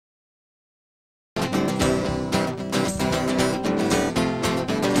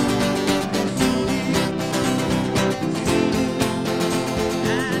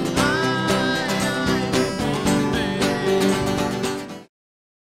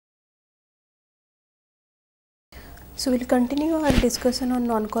So, we will continue our discussion on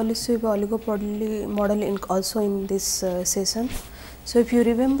non-collisive oligopoly model also in this session. So, if you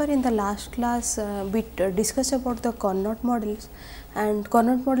remember in the last class we discussed about the Contd models, and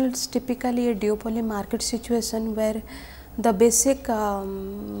Contd models typically a duopoly market situation where the basic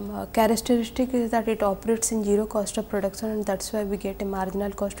characteristic is that it operates in zero cost of production, and that is why we get a marginal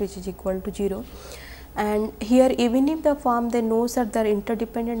cost which is equal to 0. And here even if the firm they knows that they are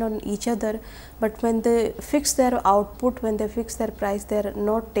interdependent on each other, but when they fix their output, when they fix their price, they are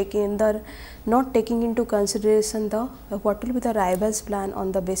not taking into consideration the what will be the rival's plan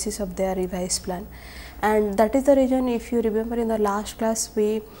on the basis of their revised plan. And that is the reason, if you remember in the last class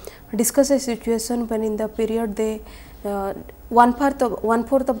we discussed a situation when in the period they one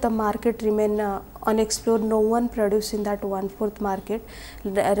fourth of the market remain unexplored, no one produced in that 1/4 market,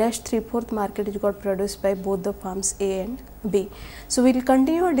 the rest 3/4 market is got produced by both the firms A and B. So, we will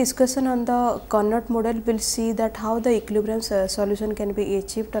continue our discussion on the Contd model. We will see that how the equilibrium solution can be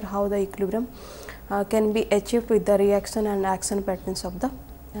achieved, or how the equilibrium can be achieved with the reaction and action patterns of the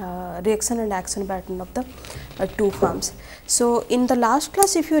two firms. So, in the last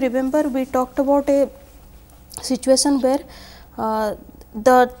class if you remember we talked about a situation where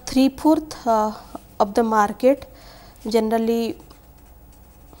the 3/4 of the market generally,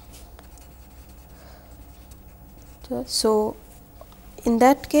 so in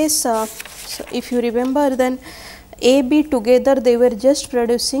that case so if you remember, then A, B together they were just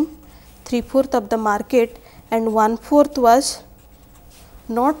producing 3/4 of the market, and 1/4 was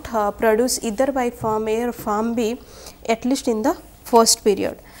not produced either by firm A or firm B, at least in the first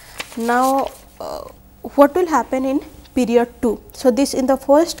period. Now, what will happen in period 2? So, this in the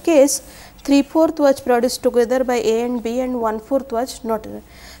first case 3/4 was produced together by A and B, and 1/4 was not.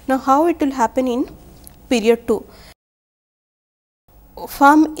 Now, how it will happen in period 2?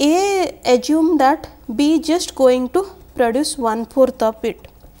 Firm A assume that B is just going to produce 1/4 of it,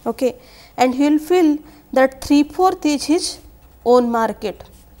 okay, and he will feel that 3/4 is his own market,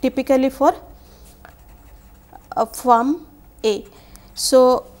 typically for firm A. So,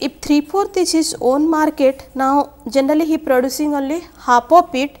 if 3/4 is his own market, now generally he producing only half of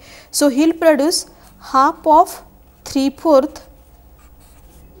it. So, he will produce half of 3/4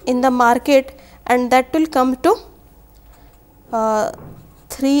 in the market, and that will come to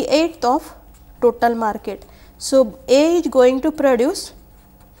 3/8 of total market. So, A is going to produce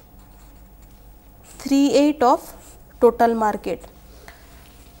 3/8 of total market.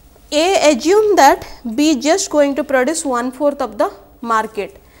 A assume that B is just going to produce 1/4 of the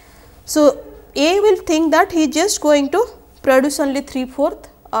market. So, A will think that he is just going to produce only 3/4,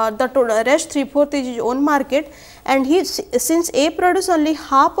 the rest 3/4 is his own market, and he, since A produce only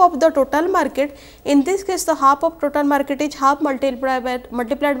half of the total market, in this case the half of total market is half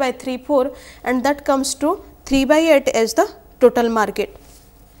multiplied by 3/4, and that comes to 3/8 as the total market.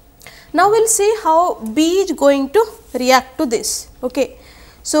 Now, we will see how B is going to react to this. Okay.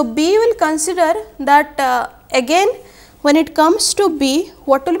 So, B will consider that again when it comes to B,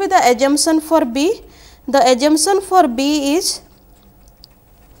 what will be the assumption for B? The assumption for B is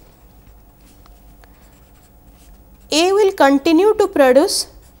A will continue to produce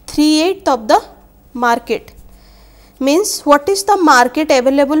 3/8 of the market. Means what is the market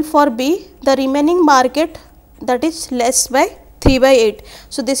available for B? The remaining market, that is less by 3/8.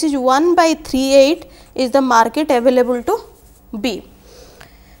 So, this is 1/3/8 is the market available to B.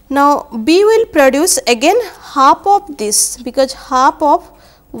 Now, B will produce again half of this, because half of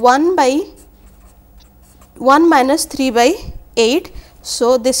 1 minus 3/8. So,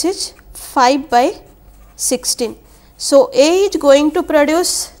 this is 5/16. So, A is going to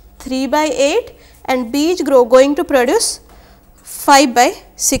produce 3/8 and B is going to produce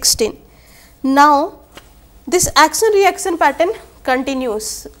 5/16. Now, this action reaction pattern continues.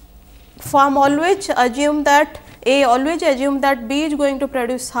 Firm always assume that A always assume that B is going to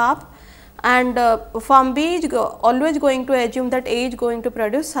produce half, and firm B is always going to assume that A is going to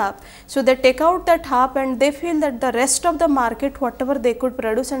produce half. So, they take out that half and they feel that the rest of the market whatever they could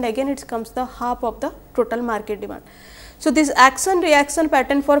produce, and again it comes the half of the total market demand. So, this action reaction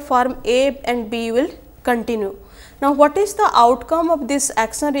pattern for firm A and B will continue. Now, what is the outcome of this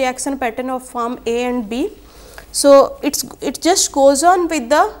action reaction pattern of firm A and B? So, it just goes on with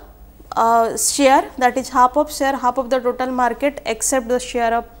the share, that is half of share, half of the total market except the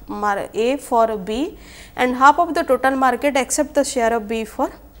share of A for B, and half of the total market except the share of B for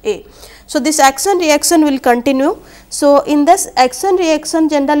A. So, this action reaction will continue. So, in this action reaction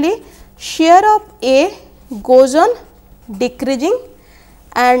generally share of A goes on decreasing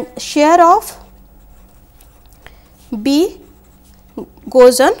and share of B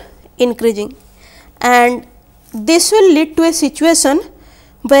goes on increasing, and this will lead to a situation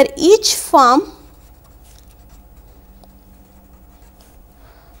where each farm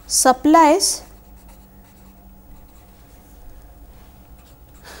supplies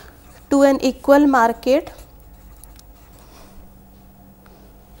to an equal market,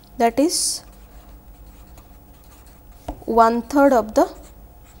 that is 1/3 of the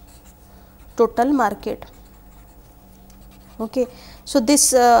total market. Okay. So,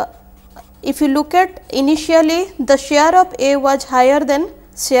 this if you look at initially the share of A was higher than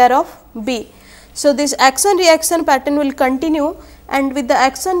share of B. So, this action reaction pattern will continue, and with the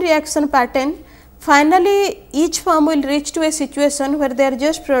action reaction pattern finally each farm will reach to a situation where they are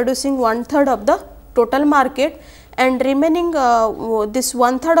just producing 1/3 of the total market, and remaining this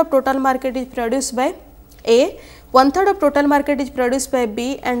 1/3 of total market is produced by A, 1/3 of total market is produced by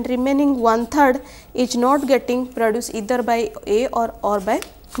B, and remaining 1/3 is not getting produced either by A or by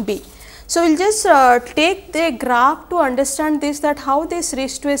B. So, we will just take the graph to understand this, that how this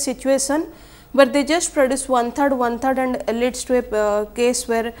reach to a situation where they just produce 1/3 and leads to a case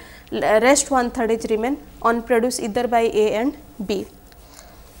where rest 1/3 is remain unproduced either by A and B.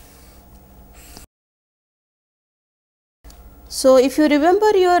 So, if you remember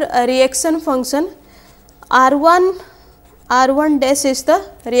your reaction function, R1 dash is the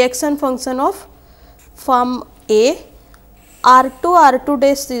reaction function of farm A, R2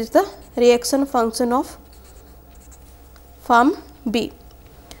 dash is the reaction function of farm B.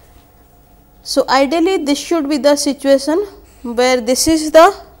 So, ideally this should be the situation where this is the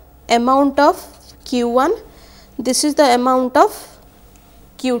amount of Q1, this is the amount of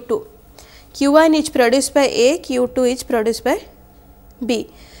Q2. Q1 is produced by A, Q2 is produced by B.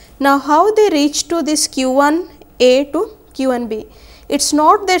 Now, how they reach to this Q1 A to Q1 B? It is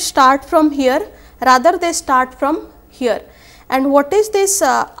not they start from here, rather they start from here. And what is this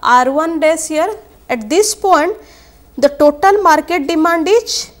R1 dash here? At this point the total market demand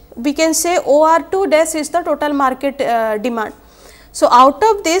is, we can say OR2 dash is the total market demand. So, out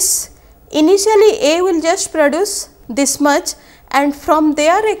of this initially A will just produce this much, and from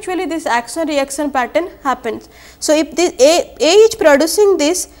there actually this action reaction pattern happens. So, if this A is producing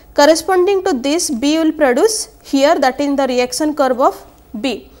this, corresponding to this B will produce here, that is the reaction curve of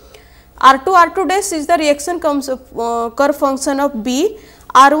B. R2 dash is the reaction curve function of B,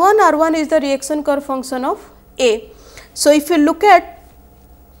 R1 is the reaction curve function of A. So, if you look at,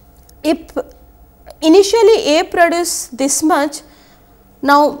 if initially A produce this much,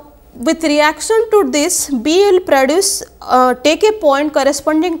 now with reaction to this B will produce take a point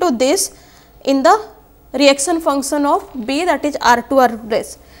corresponding to this in the reaction function of B, that is R2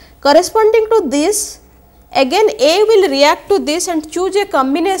 dash. Corresponding to this again A will react to this and choose a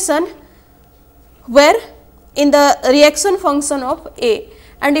combination where in the reaction function of A.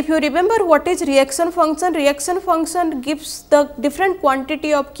 And if you remember what is reaction function gives the different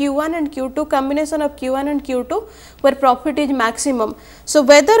quantity of Q1 and Q2, combination of Q1 and Q2 where profit is maximum. So,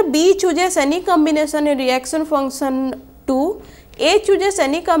 whether B chooses any combination in reaction function 2, A chooses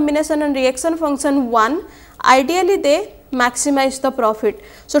any combination in reaction function 1, ideally they maximize the profit.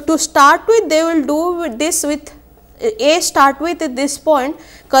 So, to start with they will do this with A start with at this point,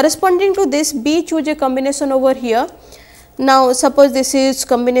 corresponding to this B choose a combination over here. Now, suppose this is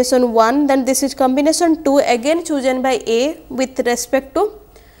combination 1, then this is combination 2 again chosen by A with respect to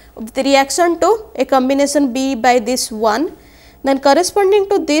the reaction to a combination B by this 1, then corresponding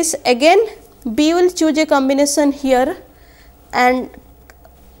to this again B will choose a combination here, and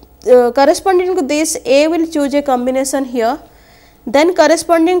corresponding to this A will choose a combination here, then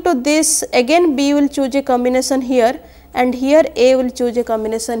corresponding to this again B will choose a combination here, and here A will choose a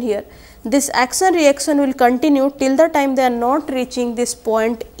combination here. This action reaction will continue till the time they are not reaching this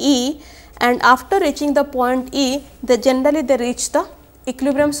point E, and after reaching the point E they generally they reach the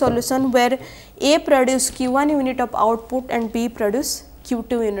equilibrium solution where A produce Q1 unit of output and B produce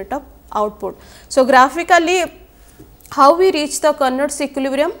Q2 unit of output. So, graphically how we reach the Carnot's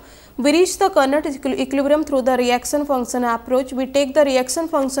equilibrium? We reach the Carnot equilibrium through the reaction function approach. We take the reaction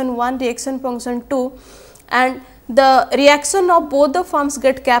function 1, reaction function 2, and the reaction of both the forms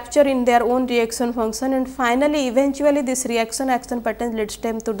get captured in their own reaction function, and finally eventually this reaction action pattern leads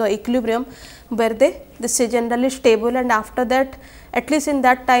them to the equilibrium where this is generally stable, and after that at least in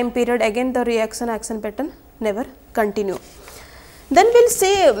that time period again the reaction action pattern never continue. Then we will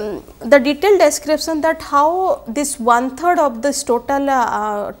see the detailed description that how this 1/3 of this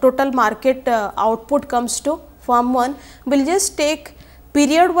total market output comes to farm 1. We will just take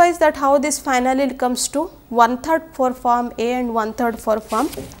period wise that how this finally comes to 1/3 for farm A and 1/3 for farm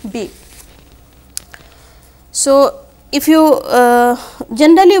B. So, if you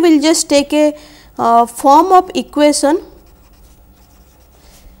generally will just take a form of equation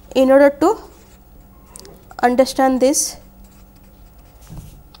in order to understand this.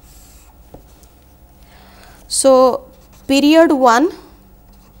 So, period 1,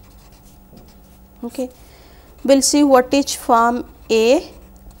 okay, we will see what is farm A,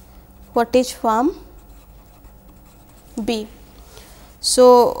 what is farm B.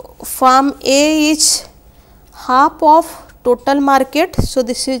 So, farm A is half of total market. So,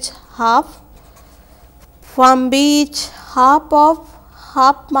 this is half. Farm B is half of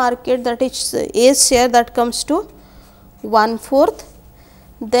half market, that is A's share, that comes to 1/4.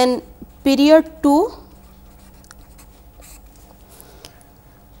 Then period 2,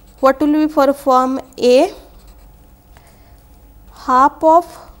 what will be for farm A? Half of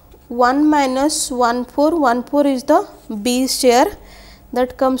 1 minus 1/4, 1/4 is the B share,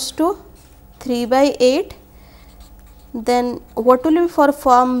 that comes to 3/8. Then what will be for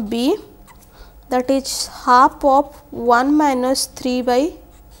farm B? That is half of 1 minus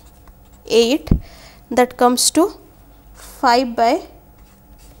 3/8, that comes to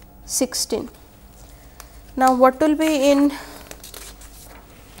 5/16. Now, what will be in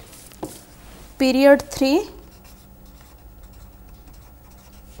period 3?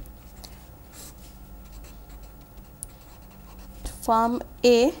 Farm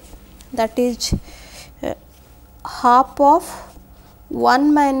A, that is half of 1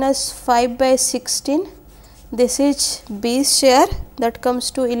 minus 5/16, this is B's share, that comes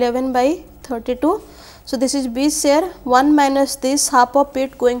to 11/32. So, this is B's share, 1 minus this, half of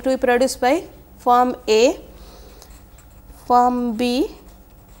it going to be produced by farm A. Farm B,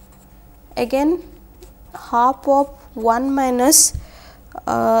 again half of 1 minus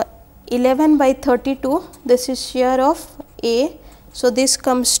 11/32, this is share of A. So, this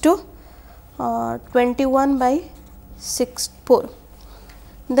comes to 21/4.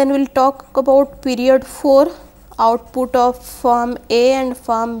 Then we will talk about period 4, output of farm A and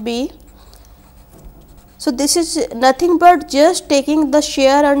farm B. So, this is nothing but just taking the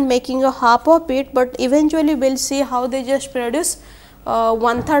share and making a half of it, but eventually we will see how they just produce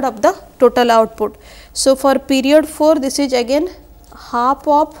 1/3 of the total output. So, for period 4, this is again half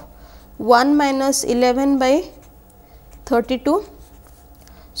of 1 minus 11/32.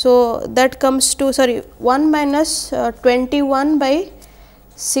 So, that comes to 1 minus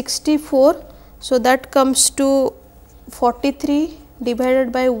 21/64. So, that comes to 43 divided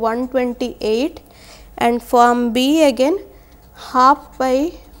by 128, and farm B again half by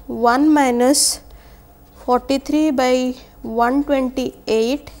 1 minus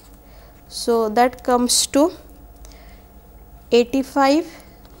 43/128. So, that comes to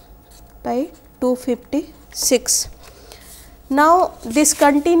 85/256. Now, this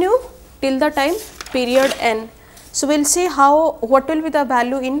continue till the time period n. So, we will see what will be the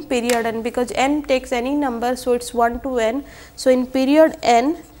value in period n, because n takes any number. So, it is 1 to n. So, in period n,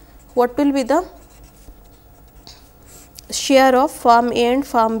 what will be the share of farm A and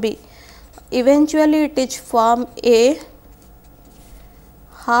farm B? Eventually, it is farm A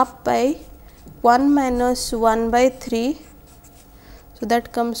half by 1 minus 1/3. So, that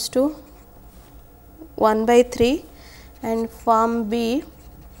comes to 1/3, and farm B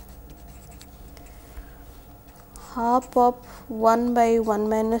half of 1 by 1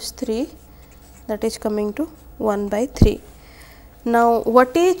 minus 3, that is coming to 1/3. Now,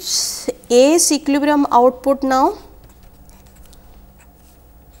 what is A's equilibrium output now?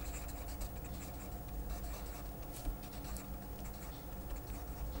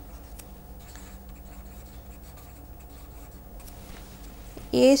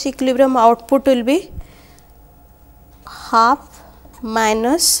 A's equilibrium output will be half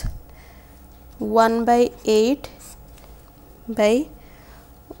minus 1/8 by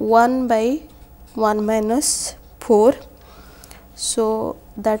 1 by 1 minus 4. So,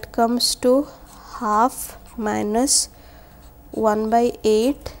 that comes to half minus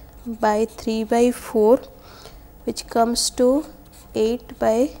 1/8 by 3/4, which comes to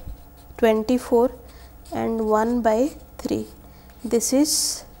 8/24 and 1/3. This is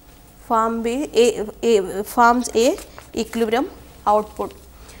farm B, farms A equilibrium output.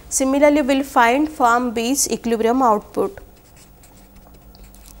 Similarly, we will find farm B's equilibrium output.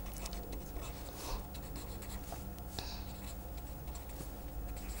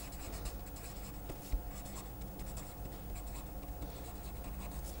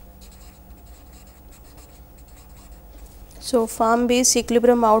 So, farm B's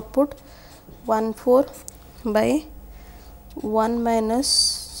equilibrium output 1/4 by 1 minus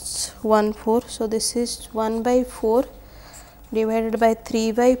 1/4. So, this is 1/4 divided by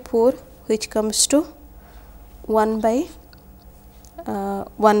 3/4, which comes to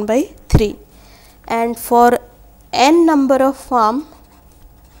 1/3, and for n number of farm,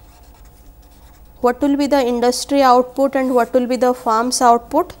 what will be the industry output and what will be the farm's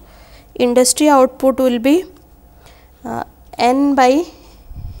output? Industry output will be n by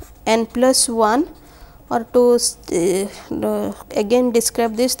n plus 1, or to again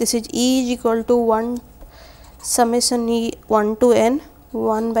describe this, this is E is equal to 1 summation E 1 to n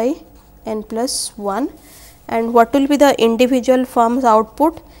 1 by n plus 1, and what will be the individual farm's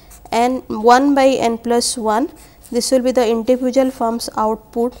output? N 1 by n plus 1, this will be the individual farm's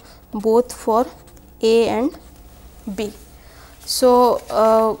output both for A and B. So,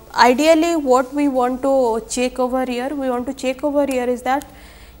 ideally what we want to check over here? We want to check over here is that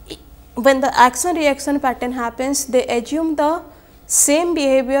when the action reaction pattern happens, they assume the same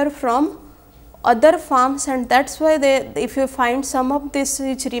behavior from other farms, and that is why they, if you find some of this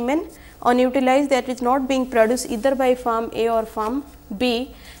which remain unutilized, that is not being produced either by farm A or farm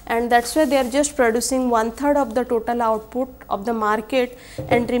B, and that is why they are just producing 1/3 of the total output of the market,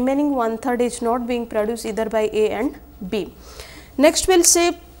 and remaining 1/3 is not being produced either by A and B. Next we will say,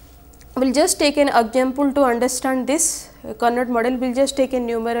 we will just take an example to understand this Contd model. We will just take a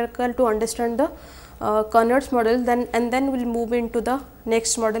numerical to understand the Contd's model, then we will move into the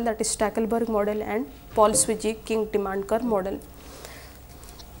next model, that is Stackelberg model and Paul-Sweezy-King demand curve model.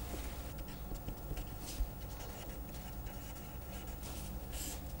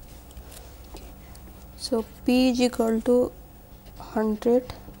 So, P is equal to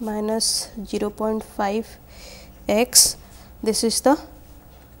 100 minus 0.5 x, this is the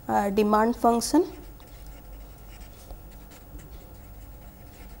demand function.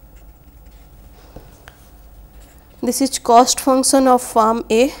 This is cost function of farm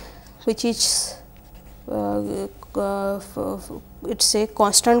A, which is it's a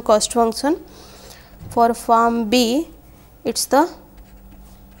constant cost function. For farm B, it's the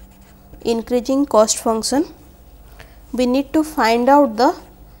increasing cost function. We need to find out the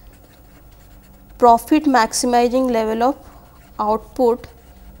profit maximizing level of output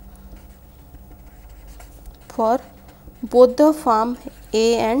for both the farm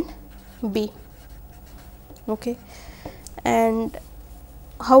A and B. Okay. And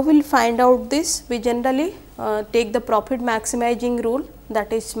how we will find out this? We generally take the profit maximizing rule,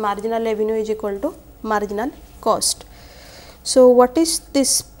 that is marginal revenue is equal to marginal cost. So, what is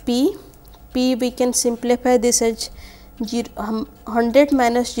this P? P we can simplify this as 100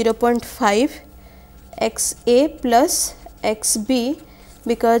 minus 0.5 x A plus x B,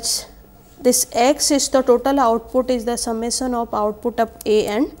 because this x is the total output, is the summation of output of A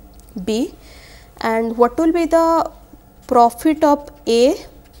and B, and what will be the profit of A?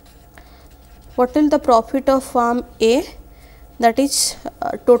 What will the profit of farm A? That is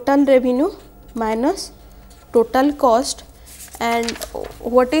total revenue minus total cost. And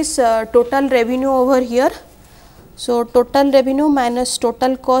what is total revenue over here? So, total revenue minus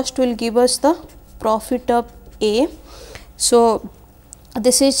total cost will give us the profit of A. So,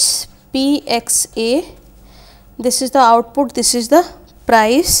 this is P x A, this is the output, this is the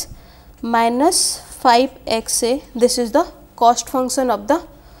price, minus 5 x A, this is the cost function of the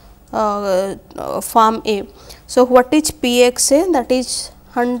farm A. So, what is P x A? That is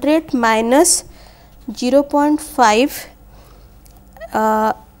 100 minus 0.5,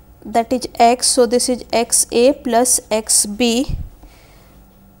 that is x. So, this is x A plus x B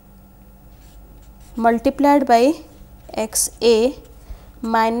multiplied by x A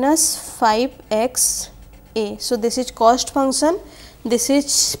minus 5 x A. So, this is cost function, this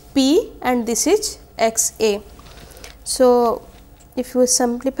is P and this is x A. So, if you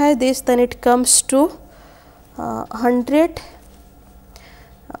simplify this, then it comes to 100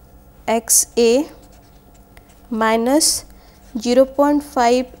 x A minus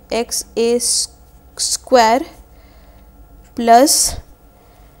 0.5 x A square plus,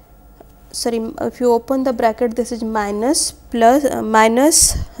 sorry, if you open the bracket, this is minus plus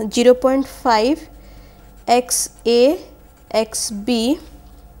minus 0.5 x A x B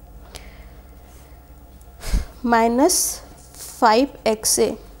minus 5 x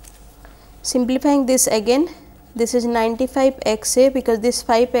A. Simplifying this again, this is 95 x A, because this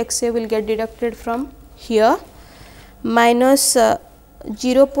 5 x A will get deducted from here, minus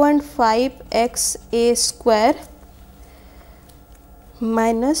 0.5 x A square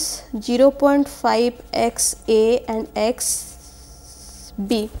minus 0.5 x A and x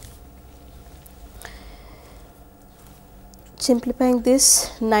B. Simplifying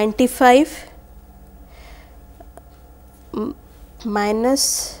this, 95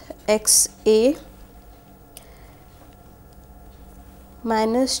 minus x A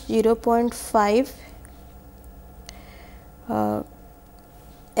minus 0.5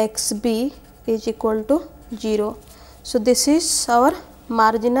 x B is equal to 0. So, this is our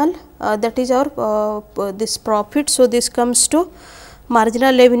marginal that is our this profit. So, this comes to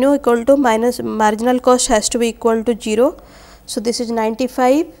marginal revenue equal to minus marginal cost has to be equal to 0. So, this is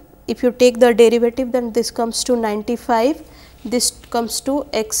 95. If you take the derivative, then this comes to 95, this comes to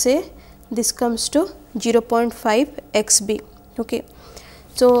x a, this comes to 0.5 x b. Okay.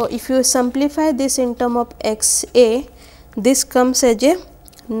 So, if you simplify this in term of x a, this comes as a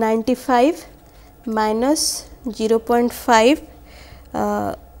 95 minus 0.5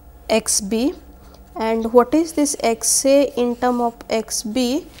 x b, and what is this x a in term of x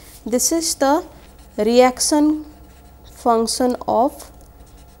b? This is the reaction function of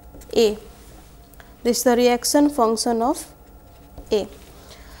A. This is the reaction function of A.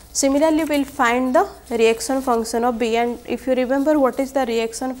 Similarly, we will find the reaction function of B, and if you remember what is the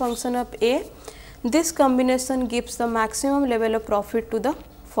reaction function of A, this combination gives the maximum level of profit to the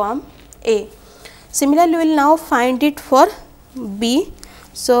firm A. Similarly, we will now find it for B.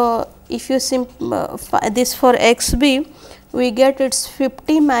 So, if you this for x b, we get its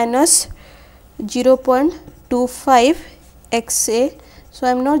 50 minus 0.25 x a. So,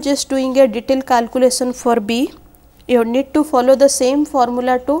 I am not just doing a detailed calculation for B, you need to follow the same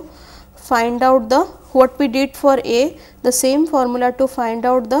formula to find out the what we did for A, the same formula to find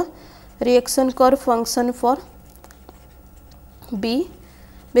out the reaction curve function for B.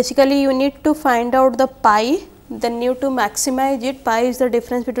 Basically, you need to find out the pi, then you need to maximize it. Pi is the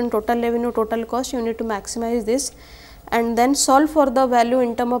difference between total revenue, total cost. You need to maximize this and then solve for the value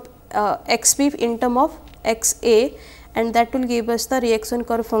in term of x b in term of x a, and that will give us the reaction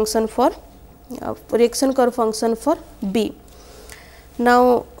curve function for B.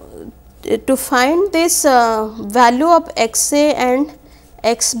 Now, to find this value of x a and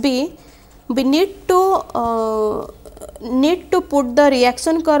x b, we need to put the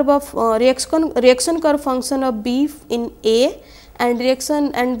reaction curve of reaction curve function of B in A and we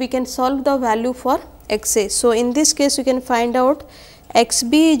can solve the value for x a. So, in this case you can find out x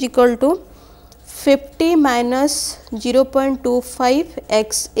b is equal to 50 minus 0.25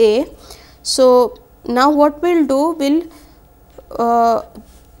 x a. So, now what we will do, we will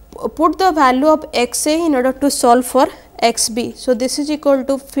put the value of x a in order to solve for x b. So, this is equal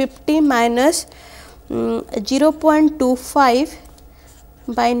to 50 minus 0.25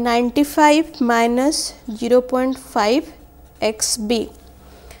 by 95 minus 0.5 x b.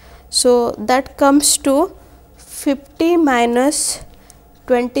 So, that comes to 50 minus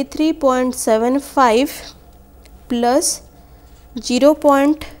 23.75 plus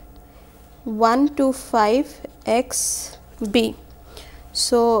 0.125 x b.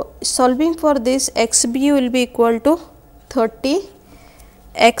 So, solving for this, x b will be equal to 30,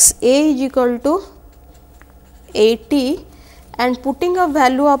 x a is equal to 80, and putting a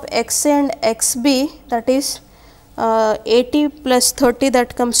value of x a and x b, that is 80 plus 30,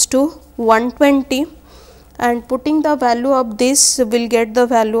 that comes to 120, and putting the value of this will get the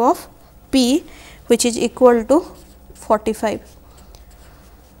value of p, which is equal to 45.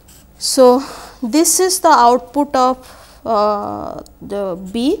 So, this is the output of the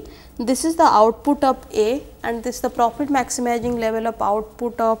B, this is the output of A, and this is the profit maximizing level of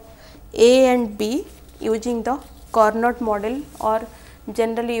output of A and B using the Contd model or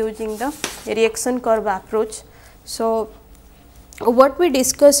generally using the reaction curve approach. So, what we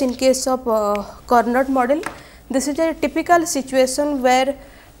discuss in case of Contd model, this is a typical situation where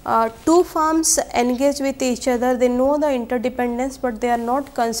two firms engage with each other, they know the interdependence, but they are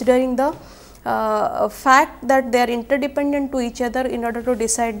not considering the fact that they are interdependent to each other in order to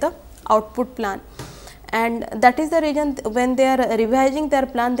decide the output plan. And that is the reason when they are revising their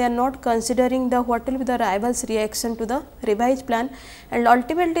plan, they are not considering the what will be the rival's reaction to the revised plan, and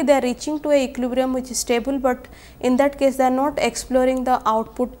ultimately they are reaching to a equilibrium which is stable, but in that case they are not exploring the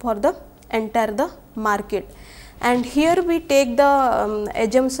output for the entire the market. And here we take the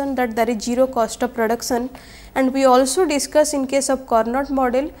assumption that there is zero cost of production, and we also discuss in case of Contd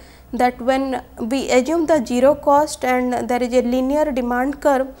model that when we assume the zero cost and there is a linear demand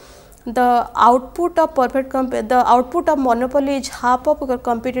curve, the output of the output of monopoly is half of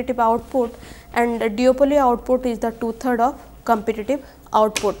competitive output and duopoly output is the 2/3 of competitive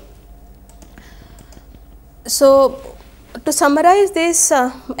output. So, to summarize this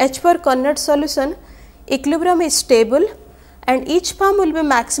H per Contd solution, equilibrium is stable and each firm will be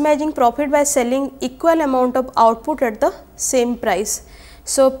maximizing profit by selling equal amount of output at the same price.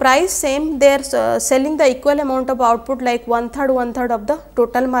 So, price same, they are selling the equal amount of output like 1/3 of the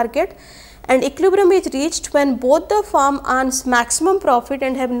total market, and equilibrium is reached when both the firm earns maximum profit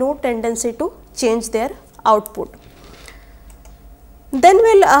and have no tendency to change their output. Then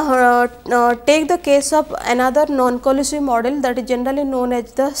we will take the case of another non-collisive model that is generally known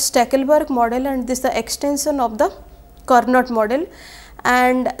as the Stackelberg model, and this is the extension of the Carnot model,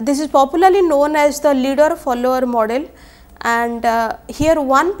 and this is popularly known as the leader follower model. And here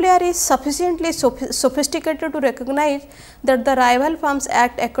one player is sufficiently sophisticated to recognize that the rival firms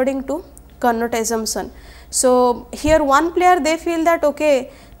act according to Carnot assumption. So, here one player they feel that okay,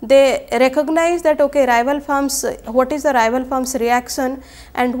 they recognize that okay, rival firms, what is the rival firms reaction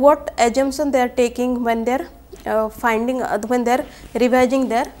and what assumption they are taking when they are when they are revising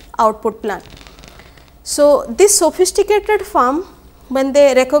their output plan. So, this sophisticated firm, when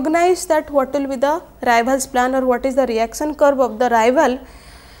they recognize that what will be the rival's plan or what is the reaction curve of the rival,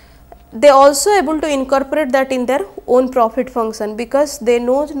 they also able to incorporate that in their own profit function, because they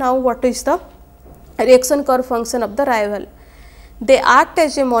know now what is the reaction curve function of the rival. They act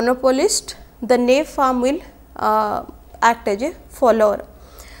as a monopolist, the naive firm will act as a follower.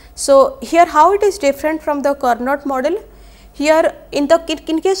 So, here how it is different from the Carnot model? Here in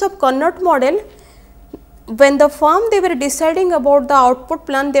case of Carnot model, when the firm they were deciding about the output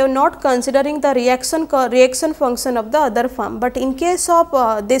plan, they were not considering the reaction function of the other firm. But in case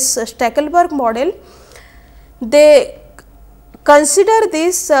of this Stackelberg model, they consider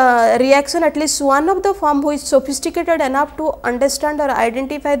this reaction, at least one of the firm who is sophisticated enough to understand or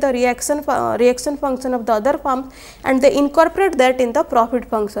identify the reaction function of the other firm, and they incorporate that in the profit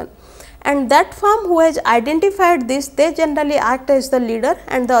function. And that firm who has identified this, they generally act as the leader,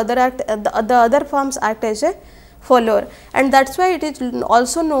 and the other firms act as a follower, and that is why it is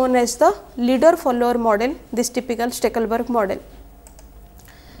also known as the leader follower model, this typical Stackelberg model.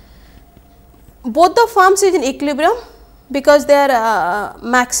 Both the firms is in equilibrium because they are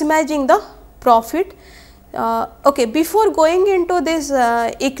maximizing the profit. Okay, before going into this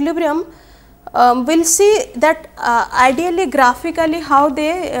equilibrium, we will see that ideally graphically how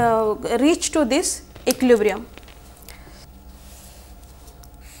they reach to this equilibrium.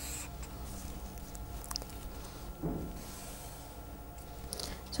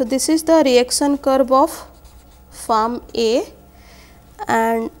 So, this is the reaction curve of firm A,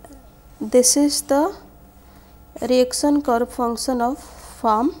 and this is the reaction curve function of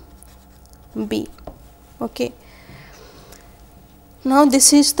firm B. Okay. Now,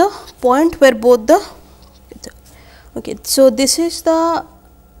 this is the point where both the okay. So, this is the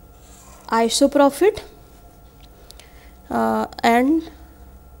isoprofit and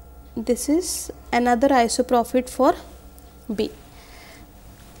this is another isoprofit for B.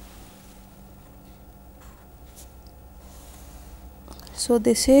 So,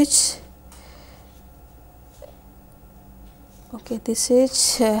 this is okay, this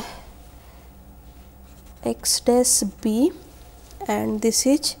is x dash B and this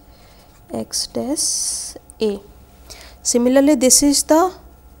is x dash A. Similarly, this is the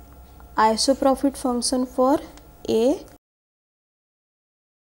isoprofit function for A.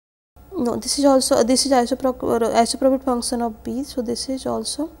 No, this is also isoprofit function of B. So, this is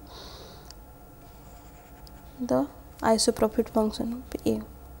also the isoprofit function of A.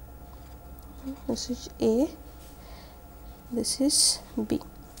 This is A, this is B.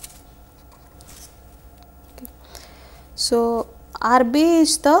 Okay. So, RB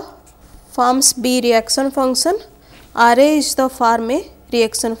is the firm's B reaction function, RA is the firm A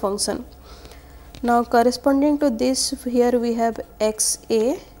reaction function. Now, corresponding to this, here we have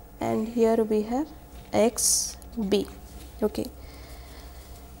XA and here we have XB. Okay.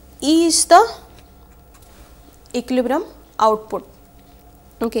 E is the equilibrium output.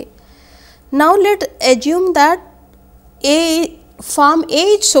 Okay. Now, let us assume that firm A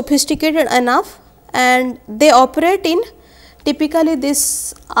is sophisticated enough and they operate in typically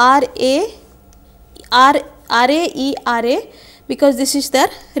this RA, because this is their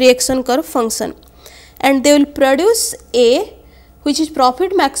reaction curve function, and they will produce A which is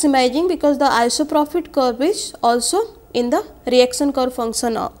profit maximizing because the isoprofit curve is also in the reaction curve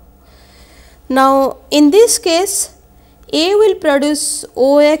function. Now, in this case A will produce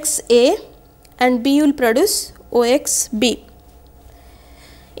OXA and B will produce OXB.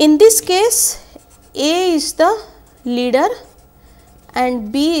 In this case A is the leader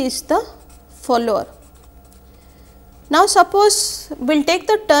and B is the follower. Now, suppose we will take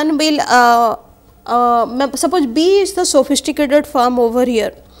the turn, suppose B is the sophisticated firm over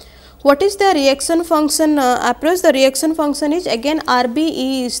here. What is the reaction function approach? The reaction function is again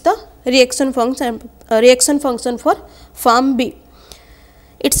RBE is the reaction function for firm B.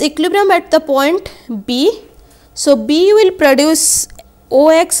 Its equilibrium at the point B. So, B will produce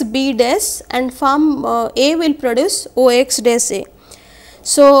OXB dash and firm A will produce OX dash A.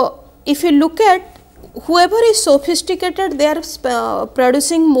 So, if you look at whoever is sophisticated, they are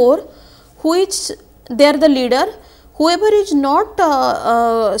producing more, they are the leader. Whoever is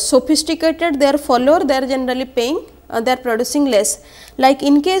not sophisticated, they are follower, they are generally paying, they are producing less. Like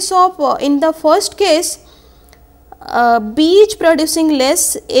in case of, in the first case, B is producing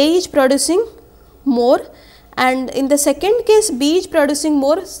less, A is producing more, and in the second case B is producing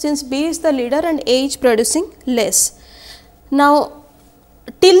more, since B is the leader and A is producing less. Now,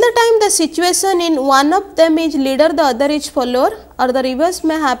 till the time the situation in one of them is leader, the other is follower, or the reverse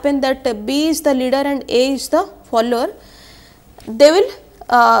may happen that B is the leader and A is the follower, they will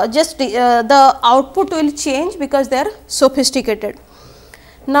the output will change because they are sophisticated.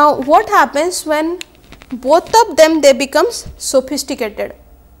 Now, what happens when both of them they becomes sophisticated?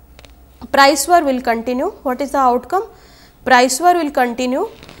 Price war will continue. What is the outcome? Price war will continue,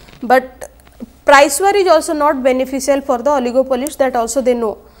 but price war is also not beneficial for the oligopolists, that also they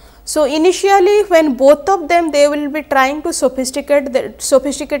know. So, initially when both of them they will be trying to sophisticated,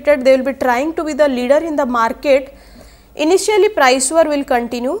 they will be trying to be the leader in the market. Initially price war will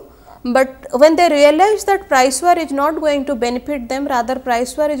continue, but when they realize that price war is not going to benefit them, rather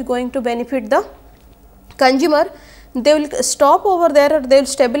price war is going to benefit the consumer, they will stop over there, or they will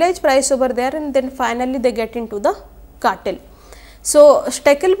stabilize price over there, and then finally they get into the cartel. So,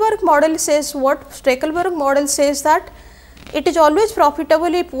 Steckelberg model says what? Steckelberg model says that it is always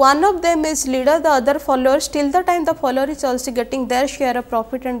profitable if one of them is leader, the other followers, till the time the follower is also getting their share of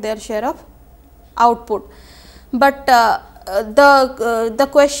profit and their share of output. But the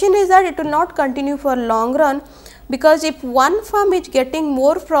question is that it will not continue for long run, because if one firm is getting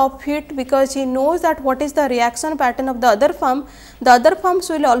more profit because he knows that what is the reaction pattern of the other firm, the other firms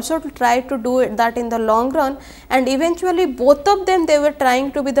will also try to do that in the long run, and eventually both of them they were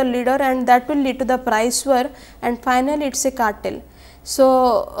trying to be the leader, and that will lead to the price war, and finally it is a cartel.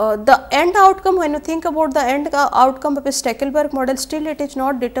 So, the end outcome, when you think about the end outcome of a Steckelberg model, still it is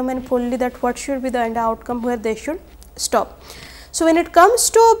not determined fully that what should be the end outcome where they should stop. So, when it comes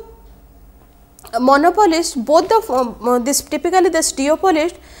to monopolist, both the typically this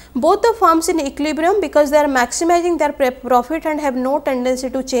duopolist, both the firms in equilibrium because they are maximizing their profit and have no tendency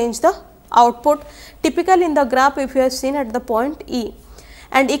to change the output, typically in the graph if you have seen at the point E,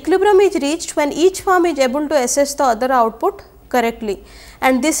 and equilibrium is reached when each firm is able to assess the other output correctly,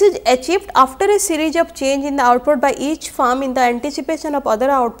 and this is achieved after a series of change in the output by each firm in the anticipation of other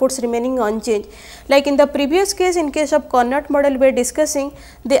outputs remaining unchanged. Like in the previous case, in case of Contd model we are discussing,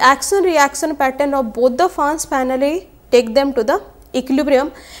 the action reaction pattern of both the firms finally take them to the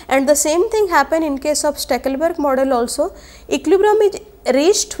equilibrium, and the same thing happen in case of Steckelberg model also. Equilibrium is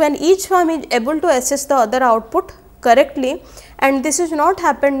reached when each firm is able to assess the other output correctly, and this is not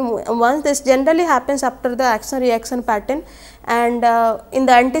happened once, this generally happens after the action reaction pattern, and in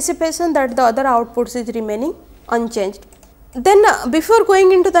the anticipation that the other outputs is remaining unchanged. Then before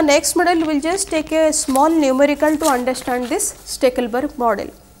going into the next model, we will just take a small numerical to understand this Steckelberg model.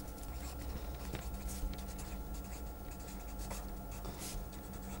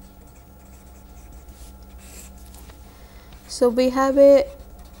 So, we have a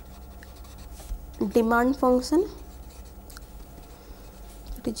demand function,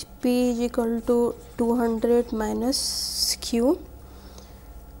 it is P is equal to 200 minus Q,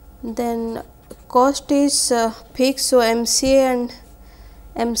 then cost is fixed, so MCA and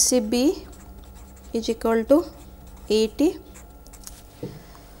MCB is equal to 80.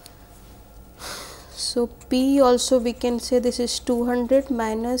 So, P also we can say this is 200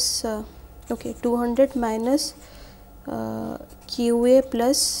 minus 200 minus QA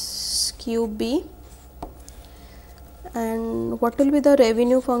plus QB, and what will be the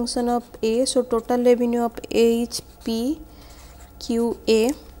revenue function of A? So, total revenue of A is P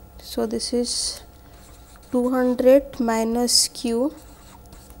QA. So, this is 200 minus Q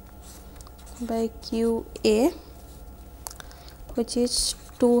by QA, which is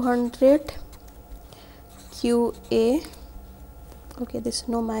 200 QA, okay, this is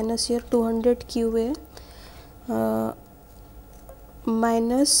no minus here, 200 QA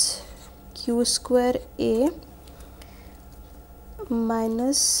minus Q square A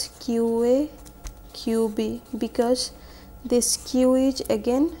minus QA QB, because this Q is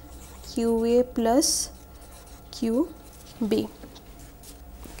again QA plus QB.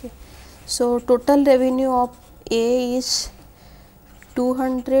 Okay. So, total revenue of A is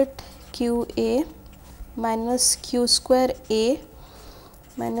 200 QA minus Q square A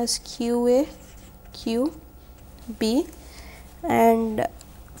minus QA QB, and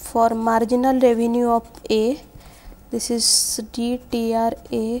for marginal revenue of A, this is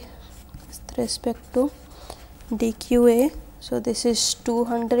DTRA with respect to DQA. So, this is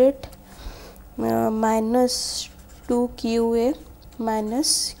 200 minus 2QA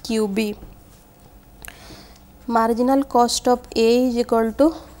minus QB. Marginal cost of A is equal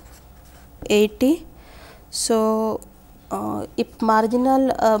to 80. So, if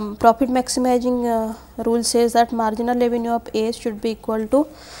marginal profit maximizing rule says that marginal revenue of A should be equal to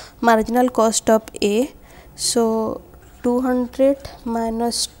marginal cost of A. So, 200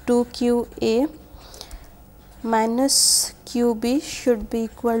 minus 2QA minus QB should be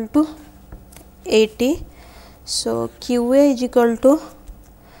equal to 80. So, QA is equal to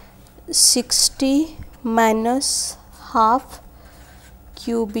 60 minus half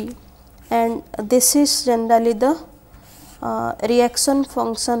QB, and this is generally the reaction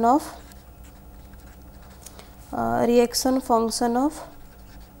function of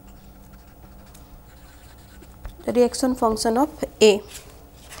A.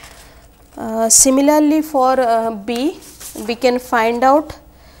 Similarly, for B, we can find out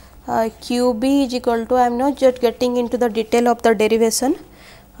QB is equal to, I am not just getting into the detail of the derivation.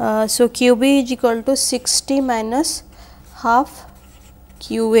 So, QB is equal to 60 minus half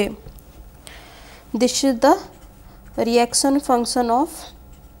QA. This is the reaction function of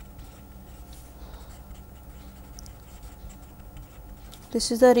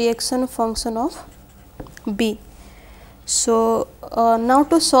B. So, now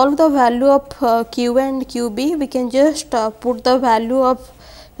to solve the value of QA and QB, we can just put the value of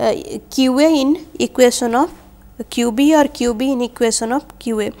QA in equation of QB or QB in equation of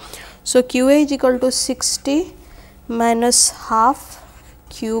QA. So, QA is equal to 60 minus half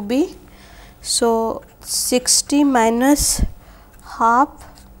QB. So, 60 minus half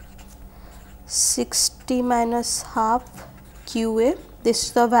QA, this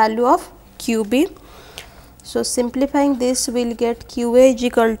is the value of QB. So, simplifying this, we will get QA is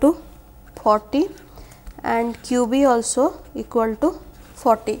equal to 40 and QB also equal to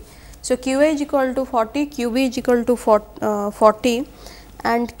 40. So, QA is equal to 40, QB is equal to 40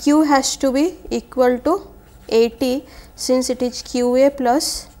 and Q has to be equal to 80 since it is QA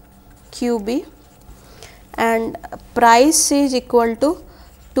plus QB, and price is equal to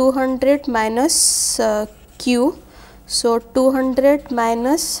 200 minus Q. So, 200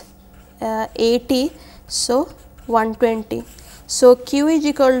 minus 80, so 120. So, Q is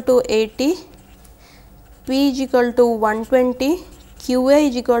equal to 80, P is equal to 120, QA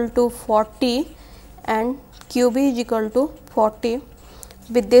is equal to 40 and QB is equal to 40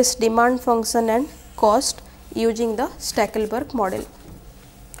 with this demand function and cost using the Stackelberg model.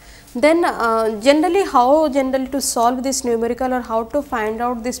 Then generally to solve this numerical or how to find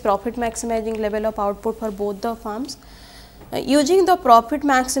out this profit maximizing level of output for both the farms. Using the profit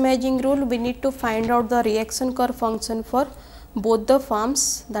maximizing rule, we need to find out the reaction curve function for both the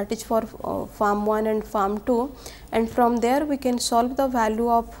farms, that is for farm 1 and farm 2, and from there we can solve the value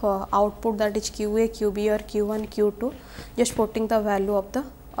of output, that is QA, QB or Q1, Q2, just putting the value of the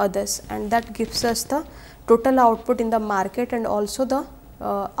others, and that gives us the total output in the market and also the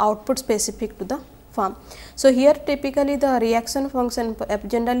output specific to the farm. So, here typically the reaction function,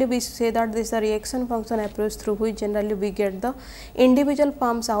 generally we say that this is the reaction function approach through which generally we get the individual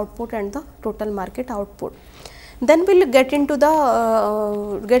farms output and the total market output. Then we will get into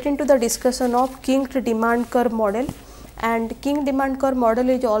the discussion of kinked demand curve model, and kinked demand curve model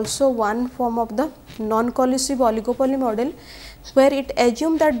is also one form of the non-collusive oligopoly model, where it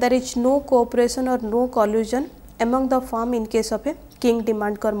assumes that there is no cooperation or no collusion among the farm in case of a kinked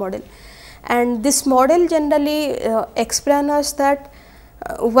demand curve model. And this model generally explains us that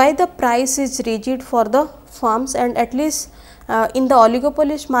why the price is rigid for the farms, and at least in the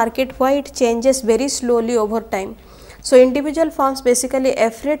oligopoly market why it changes very slowly over time. So, individual farms basically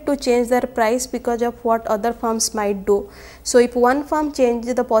afraid to change their price because of what other farms might do. So, if one farm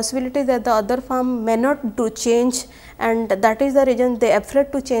changes, the possibility that the other farm may not do change, and that is the reason they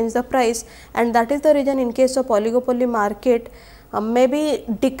afraid to change the price, and that is the reason in case of oligopoly market maybe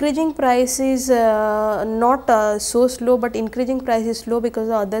decreasing price is not so slow, but increasing price is slow because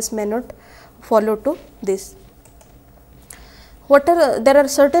the others may not follow to this. There are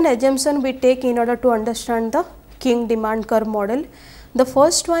certain assumptions we take in order to understand the kinked demand curve model. The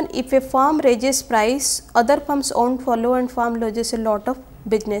first one, if a farm raises price, other farms won't follow and farm loses a lot of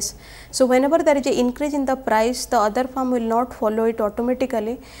business. So, whenever there is an increase in the price, the other farm will not follow it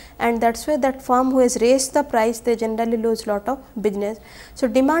automatically, and that is why that farm who has raised the price, they generally lose lot of business. So,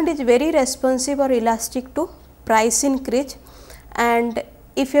 demand is very responsive or elastic to price increase, and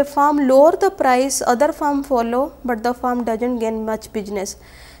if a farm lower the price, other farm follow, but the farm does not gain much business.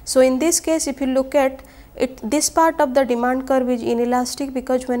 So, in this case, if you look at it, this part of the demand curve is inelastic,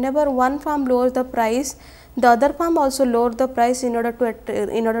 because whenever one farm lowers the price, the other farm also lower the price in order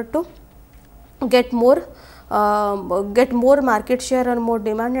to get more market share or more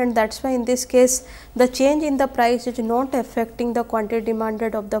demand, and that is why in this case the change in the price is not affecting the quantity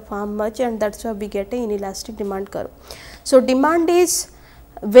demanded of the farm much, and that is why we get an inelastic demand curve. So, demand is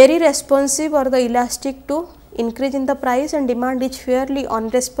very responsive or the elastic to increase in the price, and demand is fairly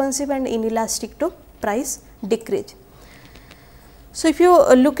unresponsive and inelastic to price decrease. So, if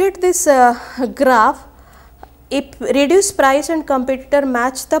you look at this graph, if reduced price and competitor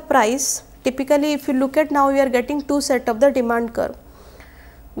match the price, typically if you look at now, we are getting two set of the demand curve.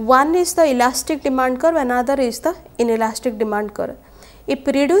 One is the elastic demand curve, another is the inelastic demand curve. If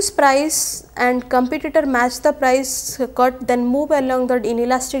reduced price and competitor match the price cut, then move along the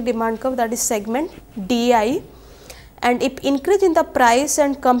inelastic demand curve, that is segment DI, and if increase in the price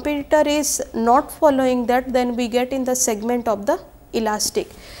and competitor is not following that, then we get in the segment of the elastic.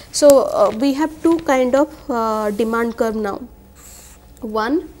 So, we have two kind of demand curve now.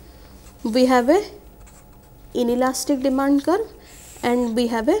 One, we have a inelastic demand curve and we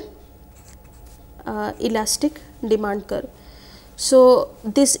have a elastic demand curve. So,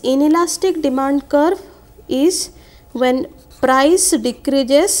 this inelastic demand curve is when price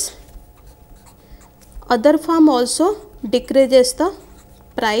decreases, other firm also decreases the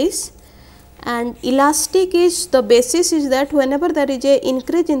price, and elastic is the basis is that whenever there is a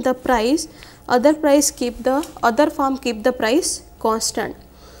increase in the price, other firm keep the price constant.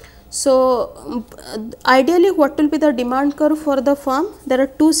 So, ideally what will be the demand curve for the firm? There are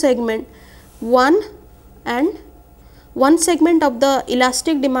two segments, one segment of the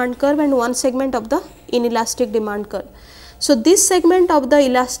elastic demand curve and one segment of the inelastic demand curve. So, this segment of the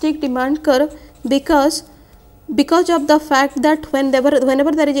elastic demand curve, because of the fact that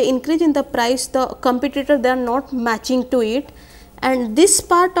whenever there is an increase in the price, the competitor they are not matching to it, and this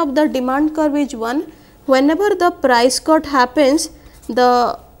part of the demand curve is one, whenever the price cut happens,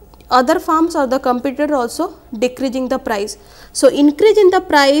 the other firms or the competitor also decreasing the price. So, increase in the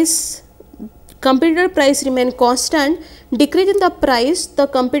price, competitor price remain constant, decrease in the price, the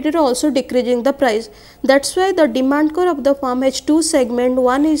competitor also decreasing the price. That is why the demand curve of the firm has two segment,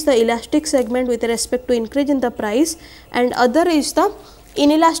 one is the elastic segment with respect to increase in the price, and other is the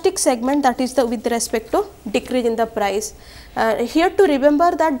inelastic segment, that is the with respect to decrease in the price. Here to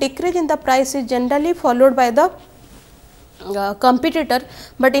remember that decrease in the price is generally followed by the competitor,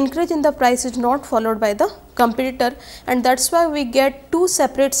 but increase in the price is not followed by the competitor, and that is why we get two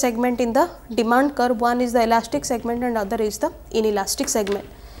separate segment in the demand curve, one is the elastic segment and other is the inelastic segment.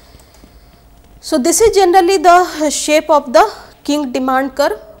 So, this is generally the shape of the king demand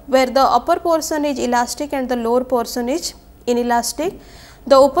curve, where the upper portion is elastic and the lower portion is inelastic.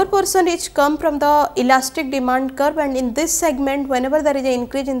 The upper portion is come from the elastic demand curve, and in this segment whenever there is an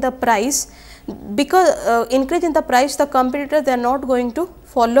increase in the price, because increase in the price, the competitor they are not going to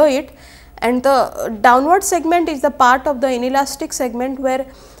follow it, and the downward segment is the part of the inelastic segment, where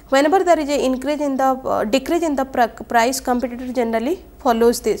whenever there is a increase in the decrease in the price, competitor generally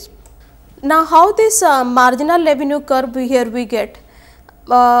follows this. Now, how this marginal revenue curve here we get?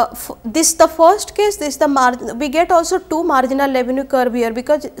 This the first case, this the we get also two marginal revenue curve here,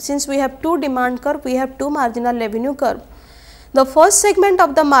 because since we have two demand curve, we have two marginal revenue curve. The first segment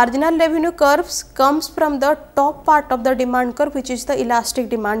of the marginal revenue curves comes from the top part of the demand curve, which is the elastic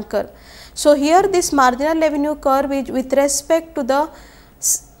demand curve. So, here this marginal revenue curve is with respect to the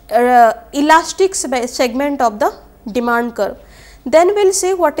elastic segment of the demand curve. Then we will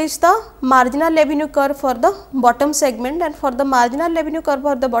see what is the marginal revenue curve for the bottom segment, and for the marginal revenue curve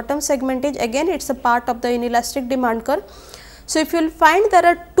for the bottom segment is again it is a part of the inelastic demand curve. So, if you will find there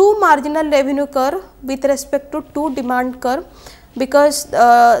are two marginal revenue curve with respect to two demand curve, because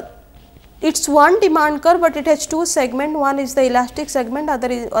it is one demand curve, but it has two segment, one is the elastic segment,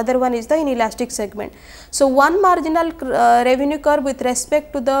 other one is the inelastic segment. So, one marginal revenue curve with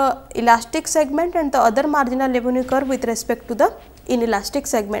respect to the elastic segment and the other marginal revenue curve with respect to the inelastic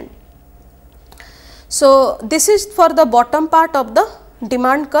segment. So, this is for the bottom part of the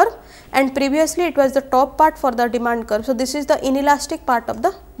demand curve, and previously it was the top part for the demand curve. So, this is the inelastic part of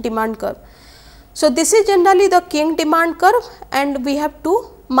the demand curve. So, this is generally the king demand curve, and we have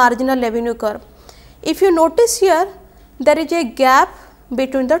two marginal revenue curve. If you notice here, there is a gap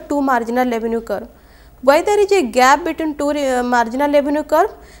between the two marginal revenue curve. Why there is a gap between two marginal revenue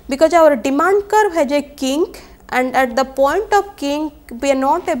curve? Because our demand curve has a kink, and at the point of kink we are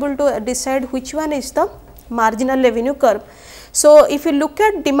not able to decide which one is the marginal revenue curve. So, if you look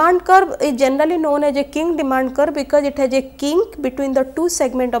at demand curve is generally known as a king demand curve, because it has a kink between the two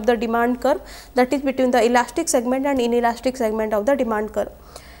segment of the demand curve, that is between the elastic segment and inelastic segment of the demand curve.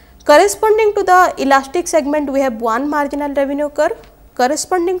 Corresponding to the elastic segment, we have one marginal revenue curve,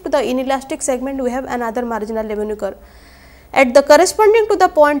 corresponding to the inelastic segment we have another marginal revenue curve. At the corresponding to the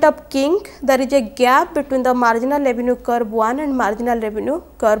point of kink, there is a gap between the marginal revenue curve 1 and marginal revenue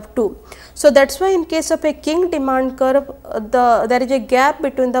curve 2. So, that is why in case of a kink demand curve, there is a gap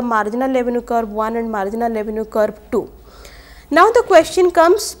between the marginal revenue curve 1 and marginal revenue curve 2. Now, the question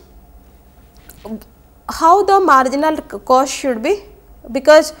comes how the marginal cost should be,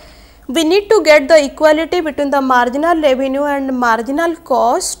 because we need to get the equality between the marginal revenue and marginal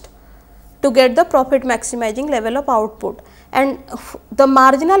cost to get the profit maximizing level of output, and the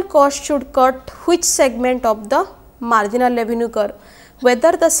marginal cost should cut which segment of the marginal revenue curve,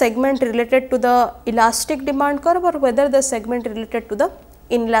 whether the segment related to the elastic demand curve or whether the segment related to the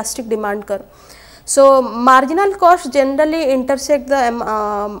inelastic demand curve. So, marginal cost generally intersect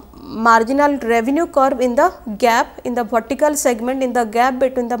the marginal revenue curve in the gap, in the vertical segment, in the gap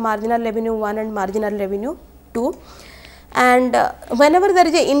between the marginal revenue 1 and marginal revenue 2. And whenever there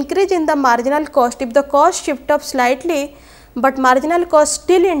is an increase in the marginal cost, if the cost shift up slightly, but marginal cost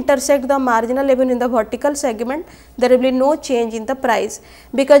still intersect the marginal revenue in the vertical segment, there will be no change in the price,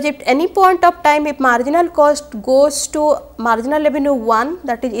 because if any point of time if marginal cost goes to marginal revenue 1,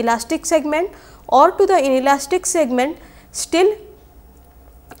 that is elastic segment, or to the inelastic segment, still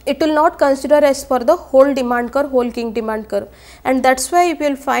it will not consider as for the whole demand curve, whole kink demand curve, and that is why you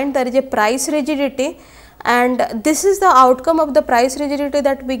will find there is a price rigidity. And this is the outcome of the price rigidity,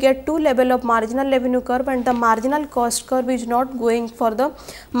 that we get two level of marginal revenue curve, and the marginal cost curve is not going for the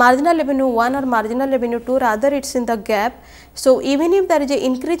marginal revenue 1 or marginal revenue 2, rather it is in the gap. So, even if there is an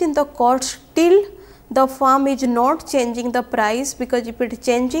increase in the cost, still the firm is not changing the price, because if it is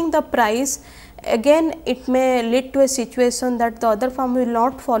changing the price, again it may lead to a situation that the other firm will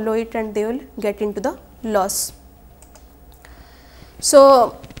not follow it and they will get into the loss.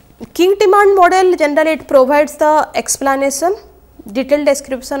 So, kink demand model generally it provides the explanation, detailed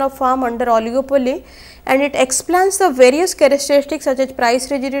description of firm under oligopoly, and it explains the various characteristics such as price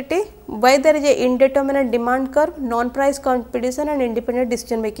rigidity, why there is a indeterminate demand curve, non-price competition and independent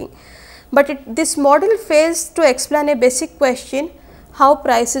decision making. But this model fails to explain a basic question, how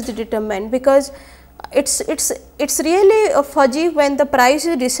price is determined, because it's really fuzzy when the price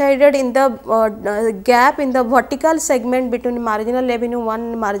is decided in the gap in the vertical segment between marginal revenue 1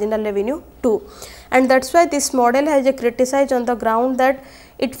 and marginal revenue 2, and that is why this model has a criticized on the ground that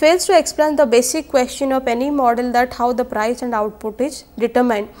it fails to explain the basic question of any model, that how the price and output is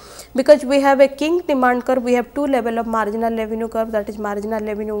determined, because we have a kink demand curve, we have two level of marginal revenue curve, that is marginal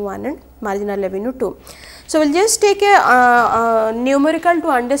revenue 1 and marginal revenue 2. So, we will just take a numerical to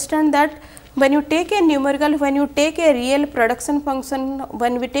understand that when you take a numerical, when you take a real production function,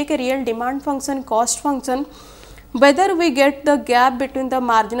 when we take a real demand function, cost function, whether we get the gap between the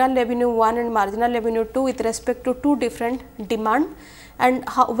marginal revenue 1 and marginal revenue 2 with respect to two different demand, and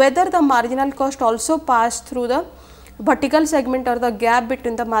whether the marginal cost also pass through the vertical segment or the gap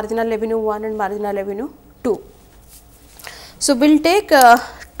between the marginal revenue 1 and marginal revenue 2. So, we will take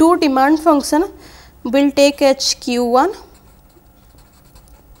two demand function, we will take HQ1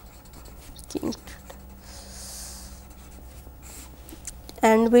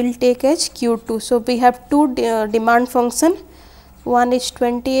 and we will take HQ2. So, we have two demand function, one is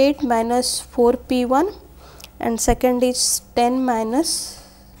 28 minus 4P1 and second is 10 minus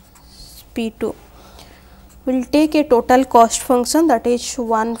P2. We will take a total cost function, that is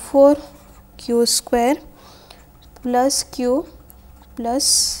 14 Q square plus Q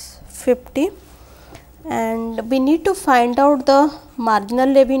plus 50, and we need to find out the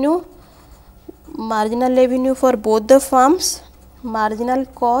marginal revenue for both the firms, marginal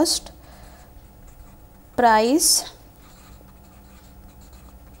cost, price,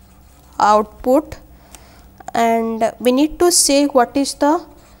 output, and we need to say what is the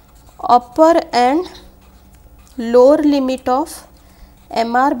upper and lower limit of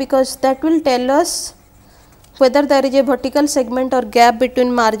MR, because that will tell us whether there is a vertical segment or gap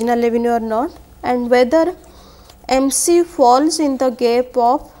between marginal revenue or not, and whether MC falls in the gap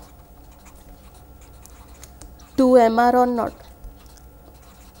of 2 MR or not.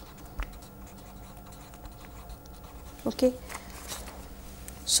 Okay.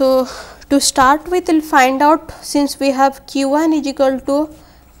 So, to start with, we will find out, since we have Q1 is equal to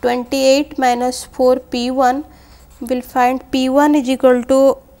 28 minus 4 P1, we will find P1 is equal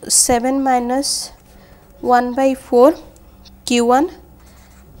to 7 minus 1 by 4 Q1,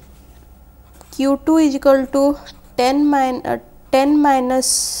 Q2 is equal to 10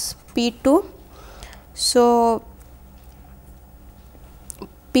 minus P2. So,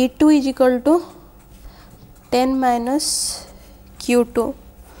 P2 is equal to 10 minus Q2.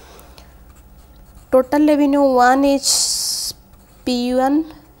 Total revenue 1 is P1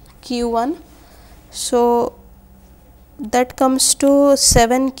 Q1. So that comes to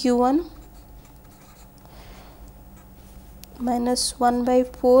 7 Q1 minus 1 by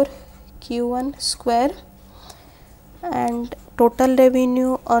 4 Q1 square, and total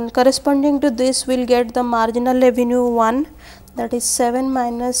revenue on corresponding to this will get the marginal revenue 1, that is 7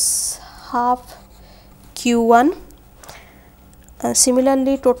 minus half Q1.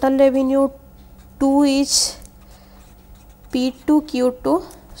 Similarly, total revenue 2 is P2 Q2.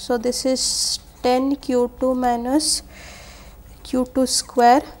 So this is 10 Q2 minus Q2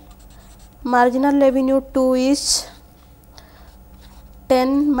 square. Marginal revenue 2 is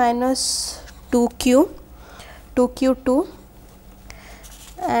 10 minus 2Q2,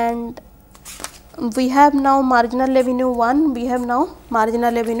 and we have now marginal revenue 1, we have now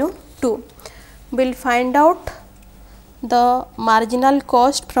marginal revenue 2. We will find out the marginal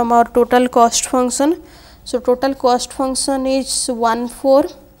cost from our total cost function. So total cost function is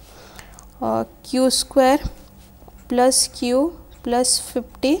 14 Q square plus Q plus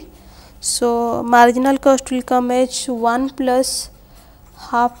 50. So marginal cost will come as 1 plus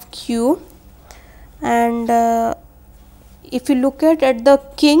half Q, and if you look at the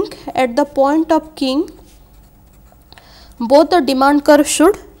kink, at the point of kink, both the demand curve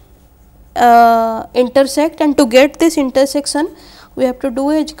should intersect, and to get this intersection we have to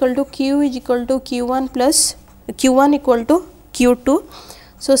do is equal to Q is equal to Q1 plus Q1 equal to Q2.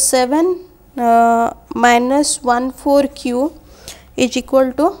 So 7 minus 14 Q is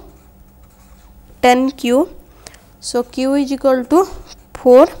equal to 10 Q. So Q is equal to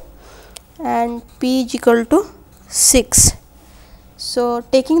 4 and P is equal to 6. So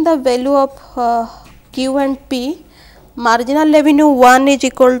taking the value of Q and P, marginal revenue 1 is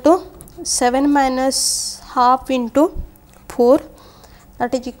equal to 7 minus half into 4,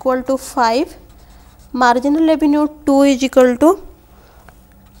 that is equal to 5. Marginal revenue 2 is equal to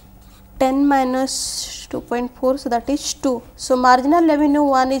 10 minus 2.4, so that is 2. So marginal revenue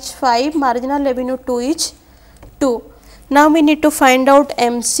 1 is 5, marginal revenue 2 is 2. Now we need to find out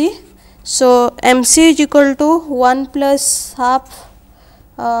MC. So MC is equal to 1 plus half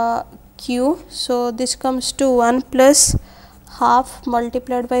Q. So this comes to 1 plus half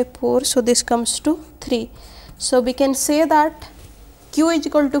multiplied by 4. So this comes to 3. So we can say that Q is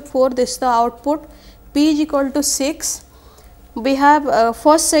equal to 4, this is the output, P is equal to 6. We have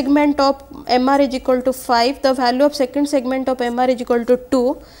first segment of MR is equal to 5, the value of second segment of MR is equal to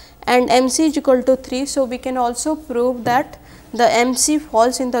 2, and MC is equal to 3. So we can also prove that the MC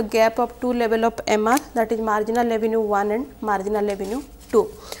falls in the gap of two level of MR, that is marginal revenue 1 and marginal revenue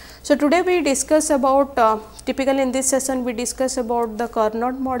 2. So today we discuss about typically in this session we discuss about the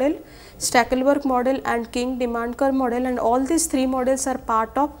Carnot model, Stackelberg model and King demand curve model, and all these three models are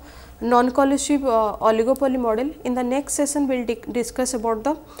part of non-collusive oligopoly model. In the next session we will discuss about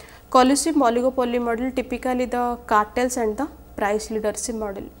the collusive oligopoly model, typically the cartels and the price leadership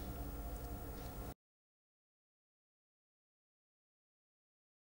model.